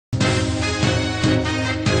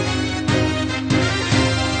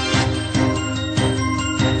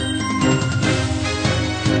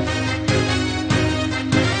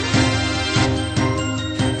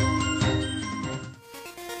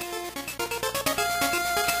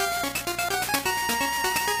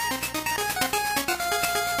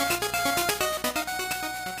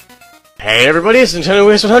Hey everybody, it's Nintendo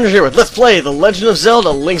WS100 here with Let's Play The Legend of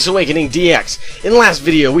Zelda Link's Awakening DX. In the last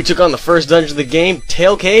video, we took on the first dungeon of the game,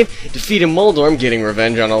 Tail Cave, defeated Moldorm, getting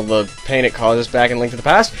revenge on all the pain it caused us back in Link to the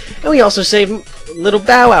Past, and we also saved little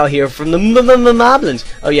Bow Wow here from the Moblins.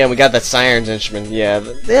 Oh yeah, and we got that Sirens instrument. Yeah,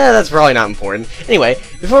 that's probably not important. Anyway,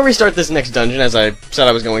 before we start this next dungeon, as I said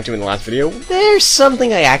I was going to in the last video, there's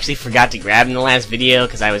something I actually forgot to grab in the last video,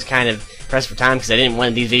 because I was kind of pressed for time because I didn't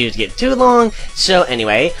want these videos to get too long. So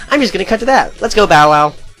anyway, I'm just gonna cut to that. Let's go, Bow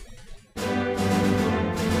Wow.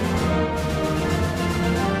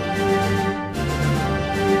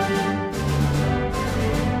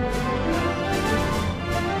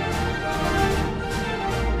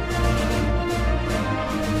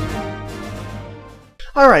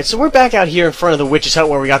 Alright, so we're back out here in front of the witch's hut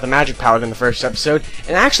where we got the magic powder in the first episode,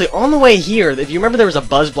 and actually on the way here, if you remember there was a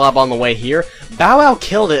buzz blob on the way here, Bow Wow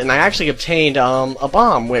killed it and I actually obtained a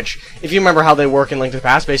bomb, which, if you remember how they work in Link to the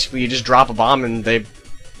Past, basically you just drop a bomb and they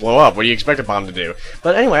blow up. What do you expect a bomb to do?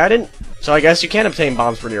 But anyway, I didn't, so I guess you can obtain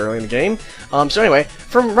bombs pretty early in the game. So anyway,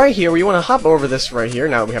 from right here, we want to hop over this right here,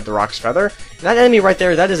 now that we have the Rock's Feather. And that enemy right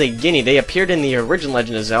there, that is a Genie. They appeared in the original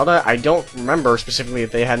Legend of Zelda. I don't remember specifically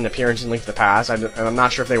if they had an appearance in Link to the Past, and I'm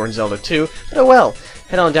not sure if they were in Zelda 2, but oh well.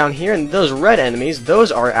 Head on down here, and those red enemies,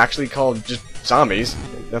 those are actually called just zombies.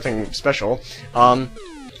 Nothing special.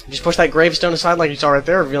 Just push that gravestone aside like you saw right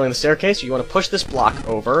there, revealing the staircase. You want to push this block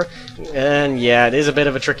over, and yeah, it is a bit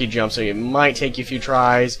of a tricky jump, so it might take you a few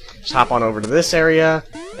tries. Just hop on over to this area,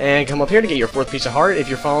 and come up here to get your 4th piece of heart if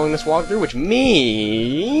you're following this walkthrough, which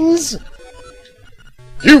means...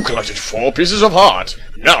 You collected 4 pieces of heart!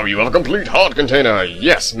 Now you have a complete heart container!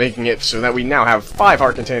 Yes, making it so that we now have 5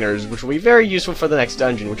 heart containers, which will be very useful for the next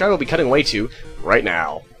dungeon, which I will be cutting away to right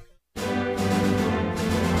now.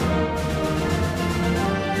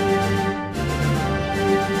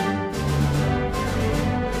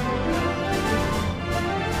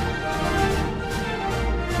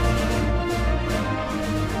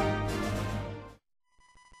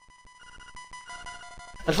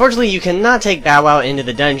 Unfortunately, you cannot take Bow Wow into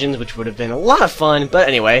the dungeons, which would have been a lot of fun, but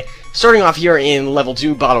anyway, starting off here in level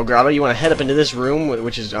 2 Bottle Grotto, you want to head up into this room,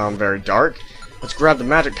 which is very dark. Let's grab the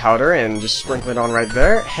magic powder and just sprinkle it on right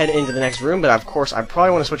there, head into the next room, but of course I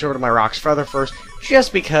probably want to switch over to my Rock's Feather first,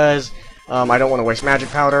 just because I don't want to waste magic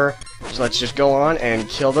powder. So let's just go on and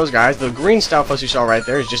kill those guys. The green Stalfos you saw right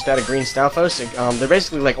there is just that, a green Stalfos. They're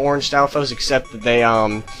basically like orange Stalfos, except that they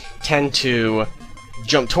tend to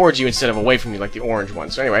jump towards you instead of away from you like the orange one.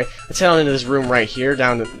 So anyway, let's head on into this room right here,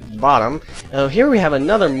 down at the bottom. Here we have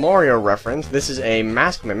another Mario reference. This is a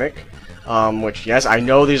Mask Mimic, which, yes, I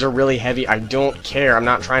know these are really heavy. I don't care. I'm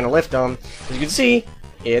not trying to lift them. As you can see,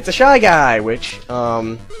 it's a Shy Guy, which, it's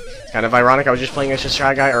kind of ironic. I was just playing as a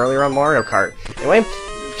Shy Guy earlier on Mario Kart. Anyway,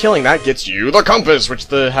 killing that gets you the compass, which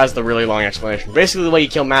has the really long explanation. Basically, the way you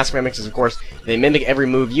kill Mask Mimics is, of course, they mimic every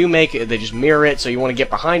move you make, they just mirror it, so you want to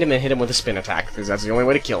get behind them and hit them with a spin attack, because that's the only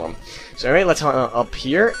way to kill them. So anyway, let's up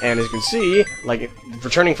here, and as you can see, like,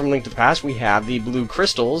 returning from Link to the Past, we have the blue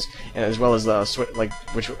crystals, and as well as the,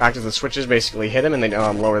 which act as the switches, basically hit them, and they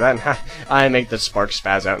lower that, and I make the spark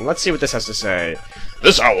spaz out. And let's see what this has to say.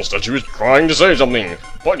 This owl statue is trying to say something,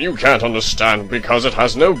 but you can't understand because it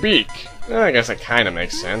has no beak. I guess that kind of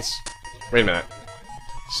makes sense. Wait a minute.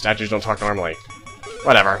 Statues don't talk normally.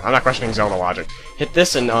 Whatever, I'm not questioning Zelda logic. Hit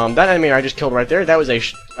this, and that enemy I just killed right there, that was a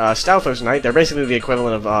Stalfos Knight. They're basically the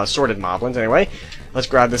equivalent of sorted moblins. Anyway, let's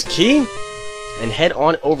grab this key, and head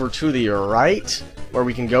on over to the right, where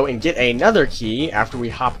we can go and get another key after we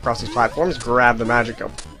hop across these platforms, grab the magic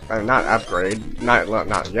not upgrade, not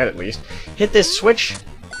yet at least. Hit this switch,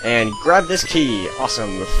 and grab this key.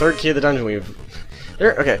 Awesome, the 3rd key of the dungeon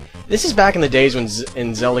okay, this is back in the days when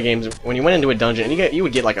in Zelda games, when you went into a dungeon, and you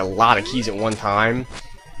would get like a lot of keys at one time,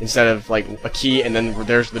 instead of like a key and then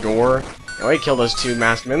there's the door. Anyway, kill those 2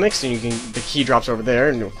 Masked Mimics, and the key drops over there,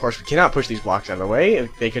 and of course we cannot push these blocks out of the way.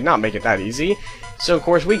 They could not make it that easy. So of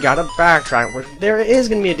course we gotta backtrack. There is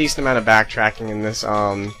gonna be a decent amount of backtracking in this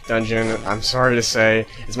dungeon, I'm sorry to say,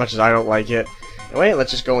 as much as I don't like it. Anyway, let's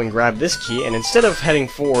just go and grab this key, and instead of heading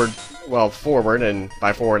forward, and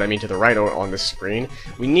by forward I mean to the right on this screen,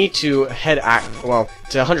 we need to to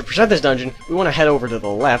 100% this dungeon, we want to head over to the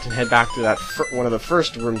left and head back to that one of the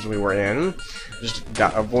first rooms we were in. Just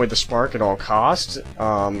avoid the spark at all costs,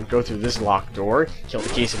 go through this locked door, kill the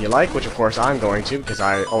keys if you like, which of course I'm going to, because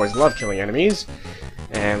I always love killing enemies.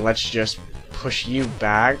 And let's just push you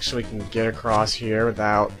back so we can get across here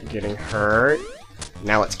without getting hurt.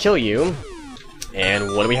 Now let's kill you.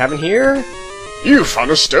 And what do we have in here? You found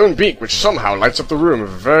a stone beak which somehow lights up the room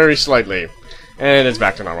very slightly. And it's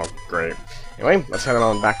back to normal. Great. Anyway, let's head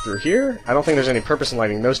on back through here. I don't think there's any purpose in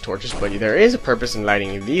lighting those torches, but there is a purpose in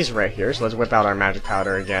lighting these right here. So let's whip out our magic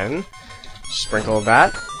powder again. Sprinkle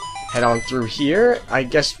that. Head on through here. I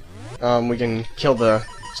guess we can kill the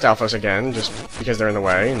Stalfos again, just because they're in the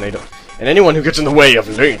way, and they don't. And anyone who gets in the way of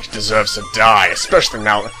Link deserves to die, especially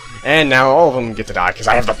now. And now all of them get to die because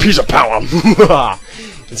I have the piece of power.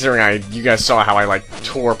 Considering you guys saw how I like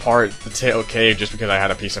tore apart the tail cave just because I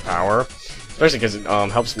had a piece of power. Especially because it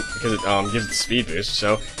helps because it gives the speed boost.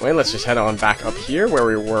 So anyway, let's just head on back up here where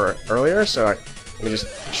we were earlier. So let me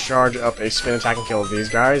just charge up a spin attack and kill these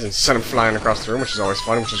guys and send them flying across the room, which is always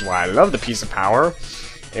fun, which is why I love the piece of power.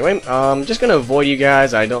 Anyway, just gonna avoid you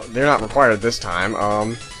guys. They're not required this time.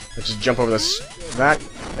 Let's just jump over that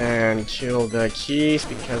and kill the keys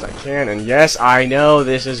because I can. And yes, I know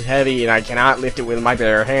this is heavy and I cannot lift it with my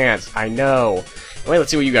bare hands. I know. Wait,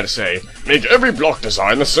 let's see what you gotta say. Make every block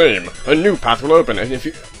design the same. A new path will open, and if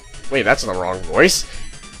you... Wait, that's the wrong voice.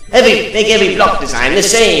 Make every block design the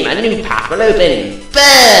same. A new path will open.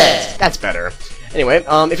 But that's better. Anyway,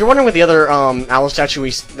 if you're wondering what the other owl statue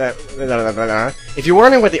if you're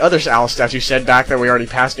wondering what the other owl statue said back that we already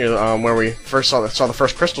passed near where we first saw the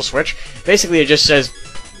first crystal switch, basically it just says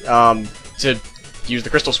to use the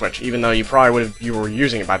crystal switch, even though you were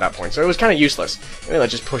using it by that point, so it was kind of useless. Anyway,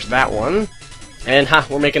 let's just push that one, and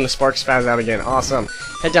we're making the sparks spaz out again. Awesome.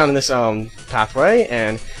 Head down in this pathway,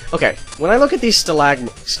 and okay, when I look at these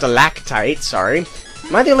stalactites, sorry.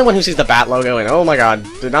 Am I the only one who sees the bat logo? And oh my god,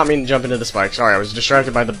 did not mean to jump into the spike. Sorry, I was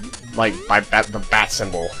distracted by the bat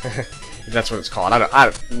symbol. If that's what it's called.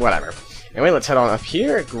 Whatever. Anyway, let's head on up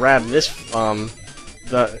here. Grab this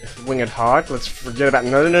the winged hawk. Let's forget about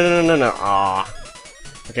no. Ah.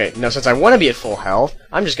 Okay, no. Since I want to be at full health,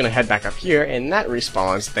 I'm just gonna head back up here, and that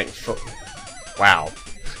respawns. Thankfully. Wow,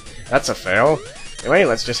 that's a fail. Anyway,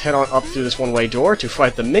 let's just head on up through this one-way door to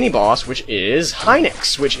fight the mini-boss, which is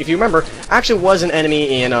Hynix, which, if you remember, actually was an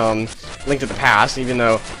enemy in Link to the Past, even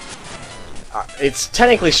though it's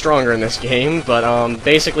technically stronger in this game, but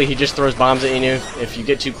basically he just throws bombs at you. If you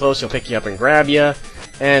get too close, he'll pick you up and grab you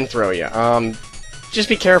and throw you. Just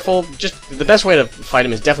be careful. Just the best way to fight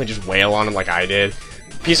him is definitely just wail on him like I did.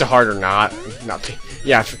 Piece of heart or not.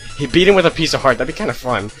 Yeah, if he beat him with a piece of heart, that'd be kind of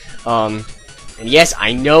fun. And yes,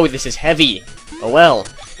 I know this is heavy. Oh well,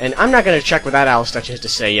 and I'm not going to check what that owl statue has to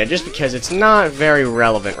say yet, just because it's not very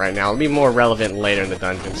relevant right now. It'll be more relevant later in the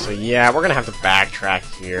dungeon, so yeah, we're going to have to backtrack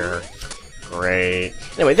here. Great.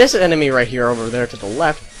 Anyway, this enemy right here over there to the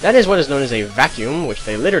left, that is what is known as a vacuum, which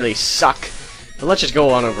they literally suck. But let's just go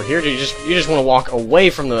on over here. You just want to walk away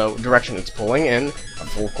from the direction it's pulling, and of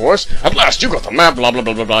full course, at last you got the map, blah blah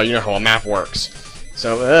blah blah blah, you know how a map works.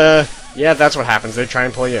 So, yeah, that's what happens. They try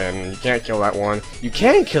and pull you in. You can't kill that one. You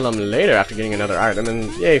can kill them later after getting another item,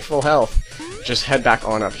 and yay, full health. Just head back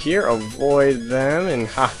on up here, avoid them, and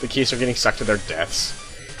the keys are getting sucked to their deaths.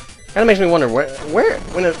 Kinda makes me wonder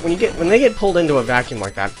when they get pulled into a vacuum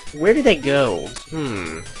like that, where do they go?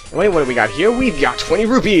 Wait, what do we got here? We've got 20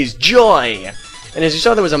 rupees! Joy! And as you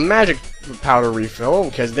saw, there was a magic powder refill,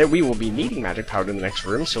 because we will be needing magic powder in the next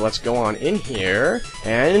room, so let's go on in here,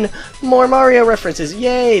 and more Mario references,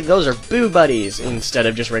 yay! Those are Boo Buddies, instead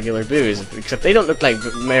of just regular Boos, except they don't look like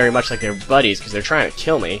very much like they're buddies, because they're trying to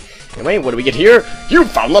kill me. Anyway, what do we get here? You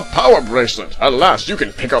found the power bracelet! At last you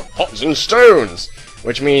can pick up pots and stones!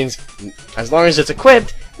 Which means, as long as it's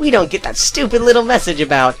equipped, we don't get that stupid little message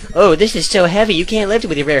about, oh, this is so heavy, you can't lift it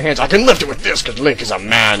with your bare hands. I can lift it with this, because Link is a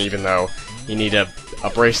man, even though you need a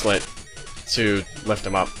bracelet to lift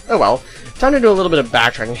him up. Oh well. Time to do a little bit of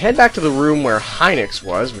backtracking. Head back to the room where Hynix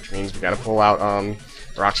was, which means we gotta pull out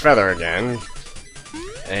Brock's feather again.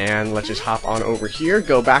 And let's just hop on over here,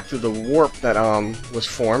 go back through the warp that was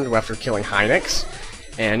formed after killing Hynix.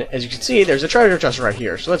 And as you can see, there's a treasure chest right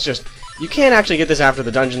here. So let's just... You can actually get this after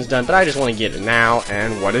the dungeon's done, but I just want to get it now.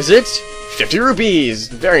 And what is it? 50 rupees!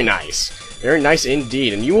 Very nice. Very nice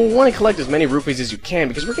indeed, and you will want to collect as many rupees as you can,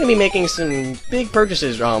 because we're going to be making some big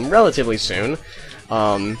purchases relatively soon.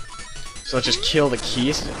 So let's just kill the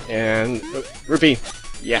keys, and... rupee!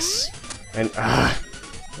 Yes! And,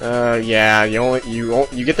 yeah,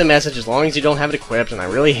 you get the message as long as you don't have it equipped, and I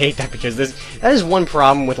really hate that, because that is one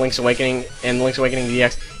problem with Link's Awakening and Link's Awakening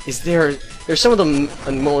DX, is there's some of the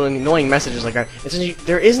annoying messages like that.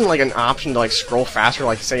 There isn't, like, an option to, like, scroll faster,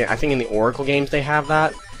 like, say, I think in the Oracle games they have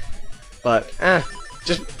that. But, I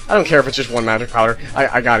don't care if it's just one magic powder.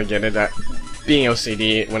 I gotta get it. Being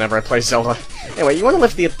OCD whenever I play Zelda. Anyway, you want to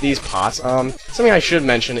lift these pots. Something I should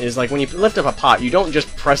mention is, like, when you lift up a pot, you don't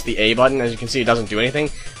just press the A button. As you can see, it doesn't do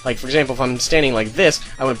anything. Like, for example, if I'm standing like this,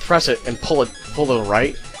 I would press it and pull to the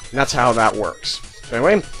right, and that's how that works. So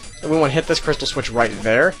anyway, So we want to hit this crystal switch right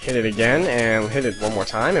there, hit it again, and hit it one more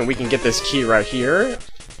time, and we can get this key right here.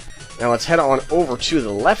 Now let's head on over to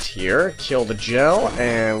the left here, kill the gel,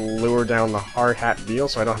 and lure down the hard hat deal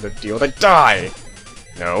so I don't have to deal with it. Die!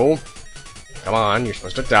 No. Come on, you're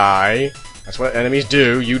supposed to die. That's what enemies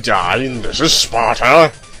do, you die. This is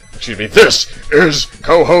Sparta. Excuse me, this is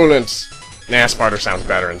Coholence. Nah, Sparta sounds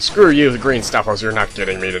better, and screw you, the green stuffos, you're not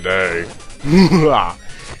getting me today.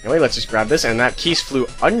 Anyway, let's just grab this, and that keys flew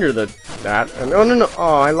under that. Oh, no,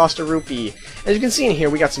 oh, I lost a rupee. As you can see in here,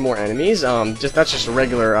 we got some more enemies. That's just a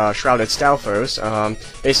regular shrouded Stalfos.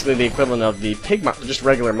 Basically the equivalent of the just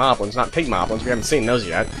regular moblins, not pig moblins. We haven't seen those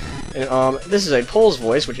yet. And this is a Pole's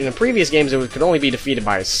voice, which in the previous games it could only be defeated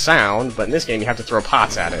by sound, but in this game you have to throw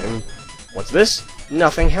pots at it. And what's this?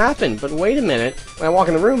 Nothing happened. But wait a minute. When I walk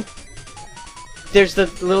in the room, there's the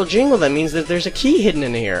little jingle that means that there's a key hidden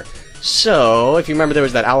in here. So, if you remember, there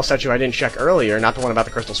was that owl statue I didn't check earlier, not the one about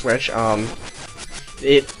the crystal switch. I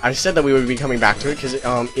said that we would be coming back to it because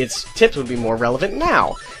its tips would be more relevant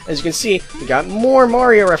now. As you can see, we got more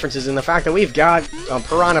Mario references in the fact that we've got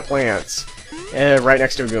piranha plants right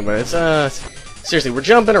next to a Goomba. It's seriously, we're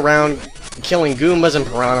jumping around, killing Goombas and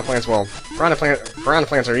piranha plants. Well, piranha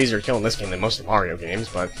plants are easier to kill in this game than most of the Mario games,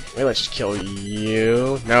 but maybe let's just kill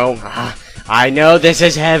you. No. I know this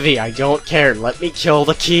is heavy. I don't care. Let me kill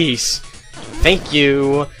the keys. Thank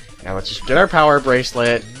you. Now let's just get our power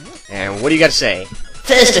bracelet. And what do you got to say?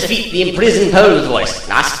 First defeat the imprisoned Pole's voice.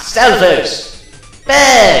 Last Stalfos.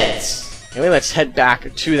 Birds! Anyway, let's head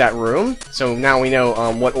back to that room. So now we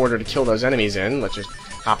know what order to kill those enemies in. Let's just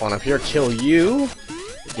hop on up here. Kill you.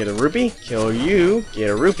 Get a rupee. Kill you. Get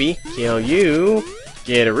a rupee. Kill you.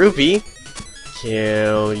 Get a rupee.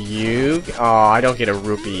 Kill you. Oh, I don't get a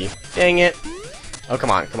rupee. Dang it. Oh, come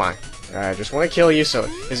on, come on. I just want to kill you, so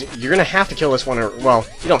you're gonna have to kill this one, or, well,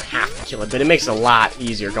 you don't have to kill it, but it makes it a lot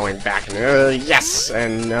easier going back and, yes,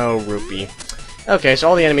 and no rupee. Okay, so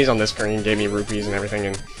all the enemies on this screen gave me rupees and everything,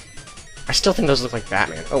 and I still think those look like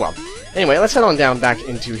Batman. Oh well. Anyway, let's head on down back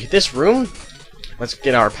into this room. Let's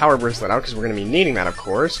get our power bracelet out, because we're gonna be needing that, of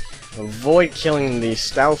course. Avoid killing the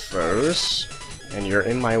Stalfos. And you're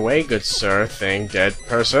in my way, good sir, thing, dead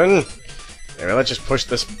person. Anyway, let's just push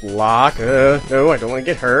this block. No, I don't want to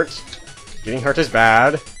get hurt. Getting hurt is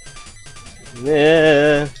bad.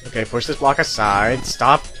 Okay, push this block aside.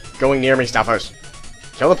 Stop going near me, Stalfos.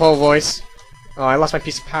 Kill the pole voice. Oh, I lost my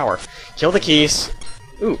piece of power. Kill the keys.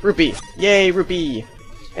 Ooh, rupee. Yay, rupee.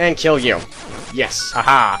 And kill you. Yes,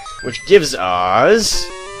 haha. Which gives us...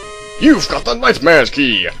 You've got the Nightmare's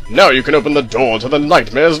key! Now you can open the door to the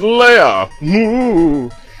Nightmare's lair! Moo!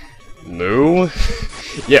 Moo?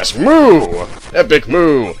 Yes, moo! Epic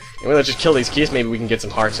moo! Anyway, let's just kill these keys. Maybe we can get some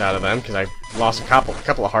hearts out of them, because I lost a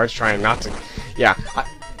couple of hearts trying not to... Yeah,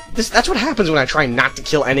 that's what happens when I try not to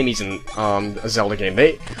kill enemies in a Zelda game.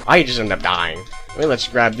 I just end up dying. Anyway, let's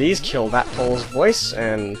grab these, kill that Pole's voice,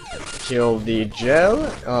 and kill the gel.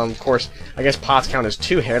 Of course, I guess pots count as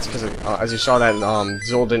 2 hits, because as you saw that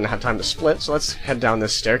Zul didn't have time to split, so let's head down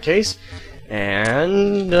this staircase.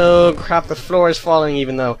 And, oh crap, the floor is falling,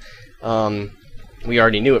 even though we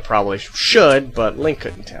already knew it probably should, but Link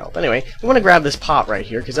couldn't tell. But anyway, we want to grab this pot right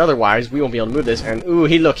here, because otherwise we won't be able to move this, and ooh,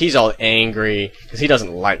 he's all angry, because he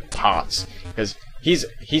doesn't like pots, because he's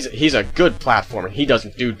a good platformer, he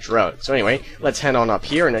doesn't do drugs. So anyway, let's head on up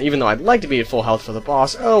here, and even though I'd like to be at full health for the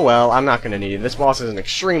boss, oh well, I'm not going to need it. This boss isn't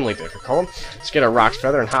extremely difficult. Let's get our Rock's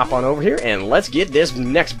Feather and hop on over here, and let's get this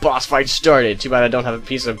next boss fight started. Too bad I don't have a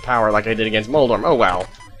piece of power like I did against Moldorm. Oh well.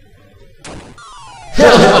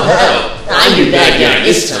 I'm your bad guy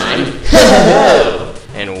this time.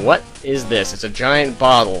 And what is this? It's a giant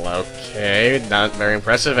bottle. Okay, not very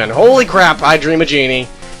impressive. And holy crap, I dream a genie.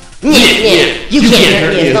 You can't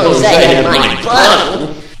hurt me as long as I have my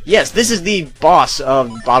bottle. Yes, this is the boss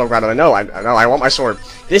of Bottle Grotto. I know, I want my sword.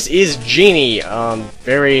 This is Genie.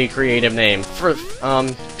 Very creative name.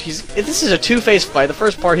 This is a two-phase fight. The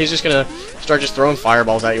first part, he's just gonna start just throwing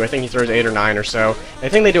fireballs at you. I think he throws 8 or 9 or so. I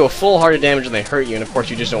think they do a full heart of damage and they hurt you, and of course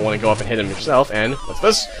you just don't want to go up and hit him yourself. And what's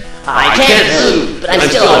this? I can't move, but I'm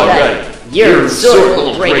still alright. Your sword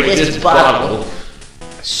will break this bottle.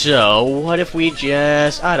 So, what if we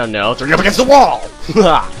just, I don't know, throw you up against the wall?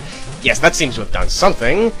 Yes, that seems to have done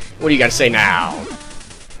something. What do you got to say now?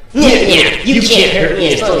 You can't hurt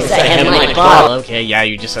me as long as I have my bottle. Okay, yeah,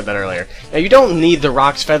 you just said that earlier. Now, you don't need the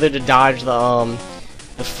Rock's Feather to dodge the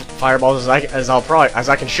fireballs, as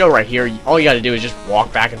I can show right here. All you got to do is just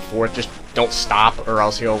walk back and forth. Just don't stop, or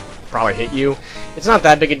else he'll probably hit you. It's not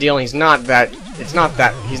that big a deal. He's not that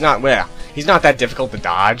difficult to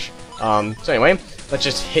dodge. So anyway, let's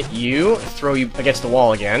just hit you, throw you against the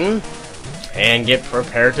wall again. and get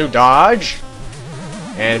prepared to dodge.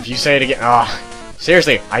 And if you say it again,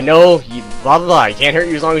 seriously, I know you, blah blah blah. You can't hurt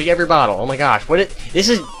you as long as you have your bottle. Oh my gosh, this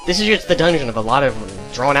is just the dungeon of a lot of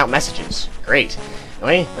drawn out messages. Great.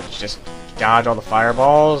 Anyway, let's just dodge all the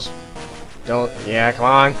fireballs. Yeah, come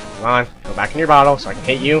on, go back in your bottle so I can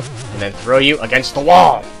hit you, and then throw you against the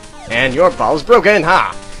wall. And your bottle's broken,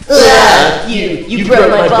 ha! You broke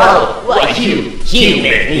my bottle! Why, you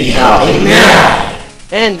make me howling now!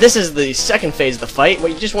 And this is the second phase of the fight.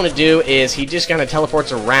 What you just want to do is he just kind of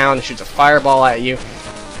teleports around and shoots a fireball at you.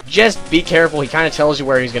 Just be careful, he kind of tells you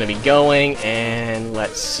where he's going to be going, and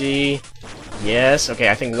let's see. Yes, okay,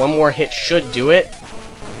 I think one more hit should do it.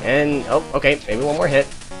 And, oh, okay, maybe one more hit.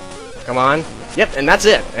 Come on. Yep, and that's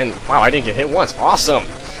it. And wow, I didn't get hit once. Awesome.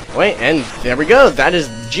 Wait, and there we go. That is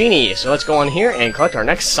Genie. So let's go on here and collect our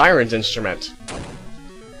next Siren's instrument.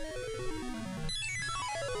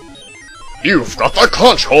 You've got the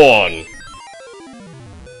conch horn!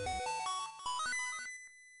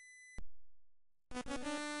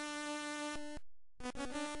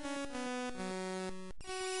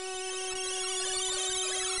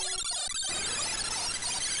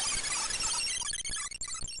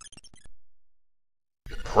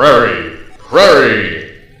 Prairie! Prairie!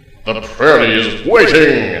 The prairie is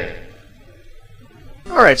waiting!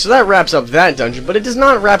 Alright, so that wraps up that dungeon, but it does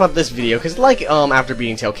not wrap up this video, because like, after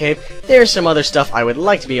beating Tail Cave, there's some other stuff I would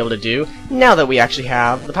like to be able to do, now that we actually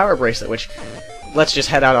have the power bracelet, which, let's just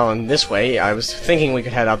head out on this way. I was thinking we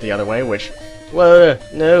could head out the other way, which, whoa,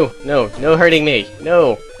 no hurting me,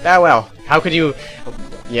 no, Bow Wow, how could you,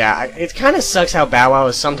 yeah, it kind of sucks how Bow Wow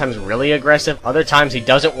is sometimes really aggressive, other times he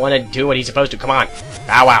doesn't want to do what he's supposed to. Come on,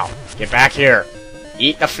 Bow Wow, get back here,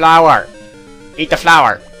 eat the flower, eat the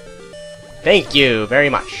flower. Thank you very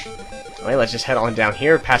much. Alright, let's just head on down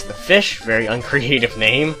here past the fish. Very uncreative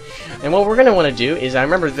name. And what we're going to want to do is, I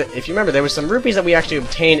remember that, if you remember, there was some rupees that we actually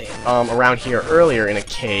obtained around here earlier in a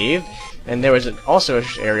cave. And there was also an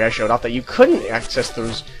area I showed off that you couldn't access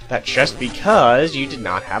that chest because you did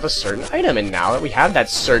not have a certain item. And now that we have that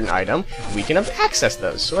certain item, we can access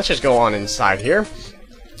those. So let's just go on inside here.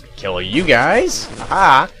 Kill you guys.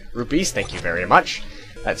 Aha! Rupees, thank you very much.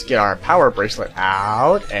 Let's get our power bracelet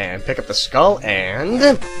out and pick up the skull,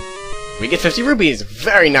 and we get 50 rupees.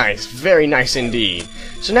 Very nice indeed.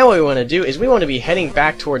 So now what we want to do is we want to be heading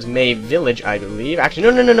back towards May Village, I believe. Actually,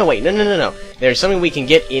 no, wait, no. There's something we can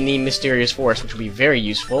get in the Mysterious Forest, which will be very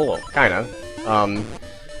useful, well, kinda.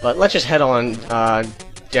 But let's just head on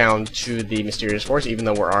down to the Mysterious Forest, even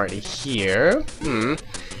though we're already here.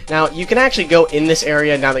 Now, you can actually go in this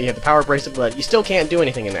area now that you have the power bracelet, but you still can't do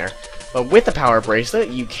anything in there. But with the power bracelet,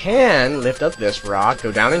 you can lift up this rock,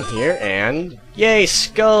 go down in here, and yay,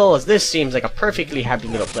 skulls! This seems like a perfectly happy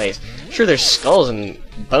little place. Sure, there's skulls and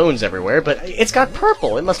bones everywhere, but it's got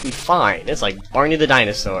purple. It must be fine. It's like Barney the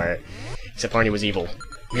dinosaur. Except Barney was evil.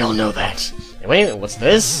 We all know that. And wait, what's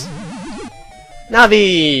this?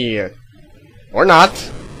 Navi! Or not.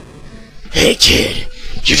 Hey kid,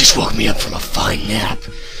 you just woke me up from a fine nap.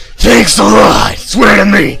 Thanks a lot, swear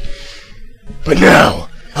to me! But now,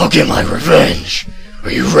 I'll get my revenge.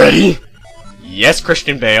 Are you ready? Yes,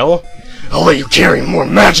 Christian Bale. I'll let you carry more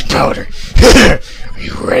magic powder. Are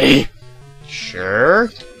you ready? Sure.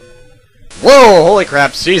 Whoa, holy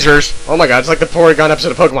crap, Caesars. Oh my god, it's like the Porygon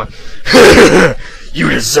episode of Pokemon. You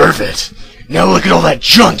deserve it. Now look at all that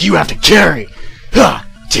junk you have to carry.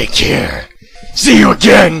 Take care. See you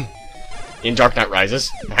again. In Dark Knight Rises.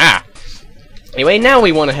 Ah. Anyway, now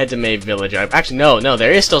we want to head to May Village. Actually, no,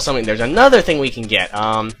 there is still something. There's another thing we can get.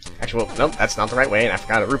 Actually, well, nope, that's not the right way, and I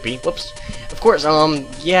forgot a rupee. Whoops. Of course,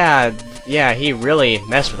 yeah, he really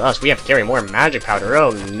messed with us. We have to carry more magic powder.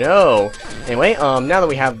 Oh, no. Anyway, now that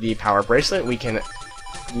we have the power bracelet, we can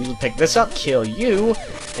pick this up, kill you,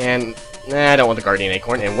 and I don't want the Guardian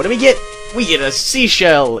Acorn. And what do we get? We get a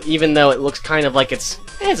seashell, even though it looks kind of like it's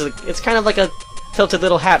kind of like a tilted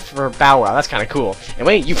little hat for Bow Wow. That's kind of cool.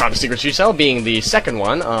 Anyway, you found a Secret Seashell, being the second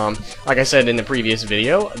one. Like I said in the previous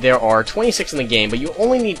video, there are 26 in the game, but you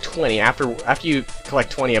only need 20. After you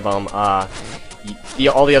collect 20 of them,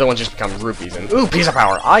 all the other ones just become rupees. And ooh, piece of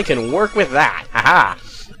power! I can work with that. Haha.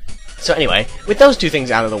 So anyway, with those two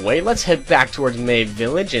things out of the way, let's head back towards May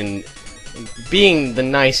Village. And being the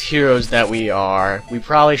nice heroes that we are, we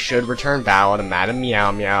probably should return Bow Wow to Madame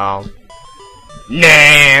Meow Meow.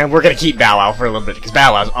 Nah, we're gonna keep Bow Wow for a little bit, because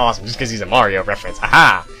Bow Wow's awesome, just because he's a Mario reference.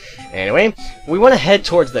 Aha! Anyway, we want to head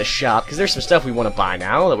towards the shop, because there's some stuff we want to buy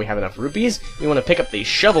now that we have enough rupees. We want to pick up the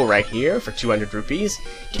shovel right here for 200 rupees.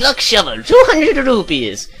 Deluxe shovel, 200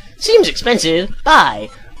 rupees. Seems expensive. Buy.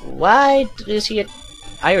 Why is he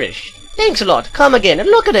Irish? Thanks a lot. Come again and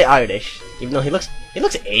look at the Irish. even though he looks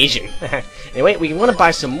Asian. Anyway, we want to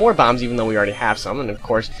buy some more bombs, even though we already have some, and of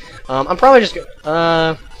course, I'm probably just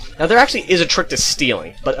gonna, now there actually is a trick to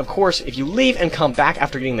stealing, but of course, if you leave and come back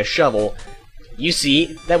after getting the shovel, you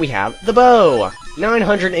see that we have the bow!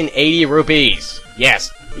 980 rupees!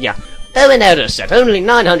 Yes, yeah. Bow and arrow set, only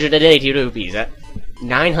 980 rupees.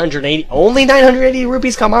 980? Only 980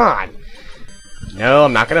 rupees? Come on! No,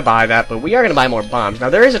 I'm not gonna buy that, but we are gonna buy more bombs. Now,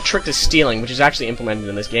 there is a trick to stealing, which is actually implemented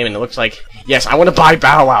in this game, and it looks like, yes, I want to buy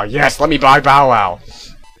Bow Wow! Yes, let me buy Bow Wow!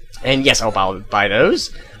 And yes, I'll buy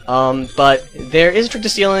those. But there is a trick to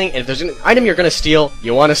stealing, and if there's an item you're gonna steal,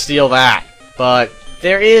 you want to steal that. But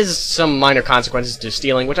there is some minor consequences to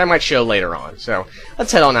stealing, which I might show later on. So,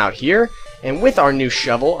 let's head on out here. And with our new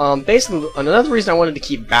shovel, basically, another reason I wanted to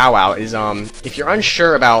keep Bow Wow is, if you're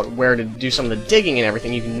unsure about where to do some of the digging and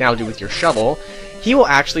everything you can now do with your shovel, he will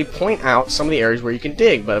actually point out some of the areas where you can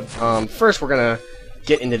dig. But, first we're gonna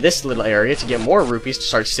get into this little area to get more rupees to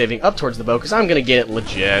start saving up towards the bow, because I'm gonna get it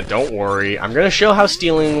legit, don't worry. I'm gonna show how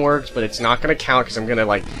stealing works, but it's not gonna count, because I'm gonna,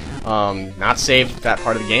 like, not save that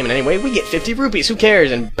part of the game. And anyway, we get 50 rupees, who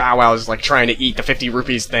cares? And Bow Wow is, like, trying to eat the 50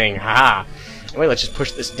 rupees thing, haha. Anyway, let's just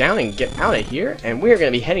push this down and get out of here, and we're going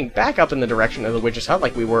to be heading back up in the direction of the witch's hut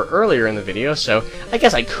like we were earlier in the video, so I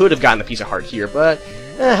guess I could have gotten the piece of heart here, but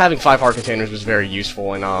having 5 heart containers was very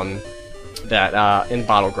useful in, in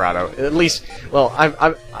Bottle Grotto. At least, well,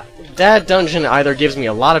 that dungeon either gives me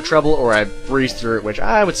a lot of trouble or I breezed through it, which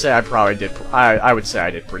I would say I probably did, I would say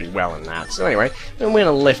I did pretty well in that. So anyway, I'm going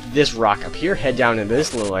to lift this rock up here, head down into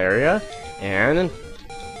this little area, and...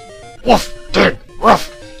 Woof! Dig!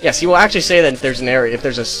 Woof! Yes, he will actually say that there's an area, if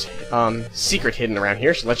there's a secret hidden around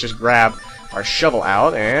here, so let's just grab our shovel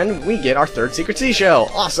out, and we get our 3rd secret seashell.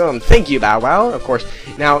 Awesome! Thank you, Bow Wow! Of course,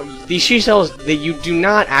 now, these seashells, you do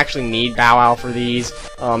not actually need Bow Wow for these.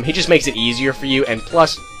 He just makes it easier for you, and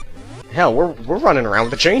plus, hell, we're running around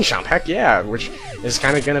with a chain chomp, heck yeah, which is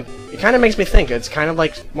kind of gonna, it kind of makes me think, it's kind of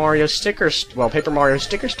like Mario stickers, well, Paper Mario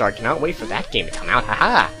Sticker Star. Cannot wait for that game to come out,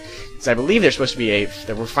 haha! Because I believe there's supposed to be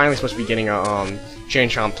that we're finally supposed to be getting a, Chain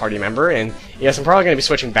Chomp party member, and yes, I'm probably going to be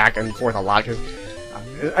switching back and forth a lot, because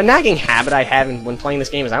a nagging habit I have when playing this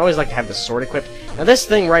game is I always like to have the sword equipped. Now this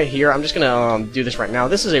thing right here, I'm just going to do this right now.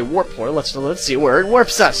 This is a warp portal. Let's see where it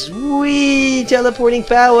warps us. Whee! Teleporting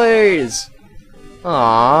powers!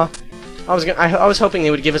 Aww. I was hoping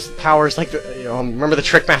they would give us powers like the, remember the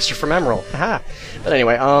Trickmaster from Emerald. Haha. But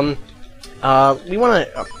anyway, we want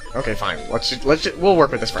to, okay, fine. We'll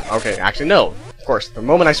work with this first. Okay, actually, no. Of course, the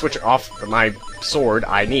moment I switch it off my sword,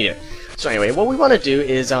 I need it. So anyway, what we want to do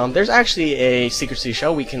is, there's actually a secret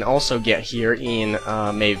seashell we can also get here in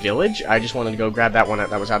May Village. I just wanted to go grab that one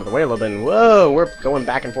that was out of the way a little bit, and whoa, we're going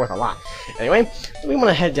back and forth a lot. Anyway, we want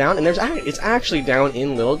to head down, and it's actually down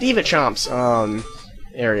in Little Diva Chomp's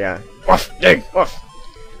area. Woof! Dig! Woof!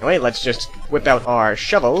 Anyway, let's just whip out our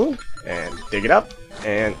shovel and dig it up,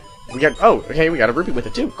 and we got, oh, okay, we got a rupee with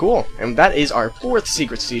it too, cool. And that is our 4th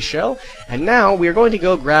secret seashell, and now we are going to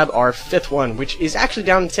go grab our 5th one, which is actually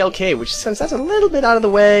down in Tail Cave, which since that's a little bit out of the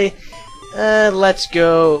way, let's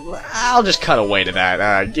go, I'll just cut away to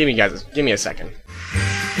that, give me a second.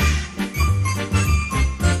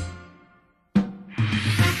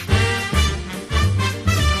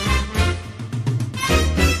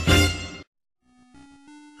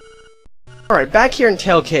 Alright, back here in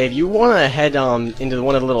Tail Cave, you want to head into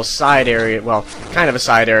one of the little side area, well, kind of a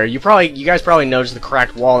side area. You guys probably noticed the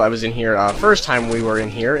cracked wall that was in here first time we were in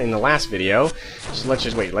here in the last video. So let's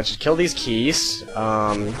just kill these keys.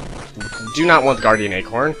 Do not want the Guardian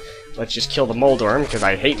Acorn. Let's just kill the Moldorm, because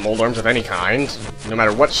I hate Moldorms of any kind, no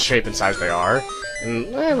matter what shape and size they are.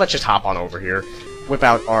 And let's just hop on over here. Whip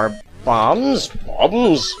out our bombs,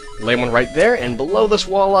 lay one right there, and blow this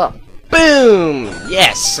wall up. Boom!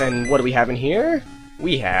 Yes! And what do we have in here?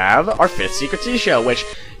 We have our 5th secret seashell, which,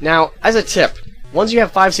 now, as a tip, once you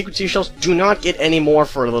have 5 secret seashells, do not get any more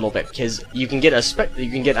for a little bit, because you can get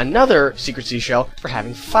another secret seashell for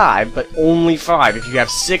having 5, but only 5. If you have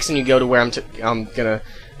 6 and you go to where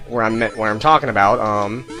where I'm talking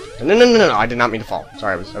about, no, I did not mean to fall.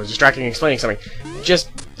 Sorry, I was distracting and explaining something. Just,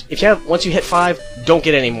 once you hit 5, don't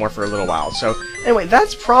get any more for a little while. So, anyway,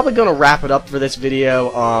 that's probably gonna wrap it up for this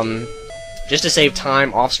video. Just to save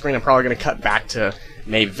time off screen, I'm probably going to cut back to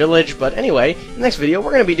May Village, but anyway, in the next video,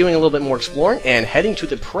 we're going to be doing a little bit more exploring and heading to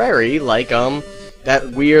the prairie like,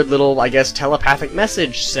 that weird little, I guess, telepathic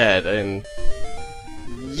message said, and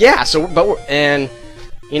yeah, so, I'm going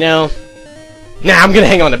to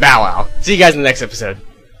hang on to Bow Wow. See you guys in the next episode.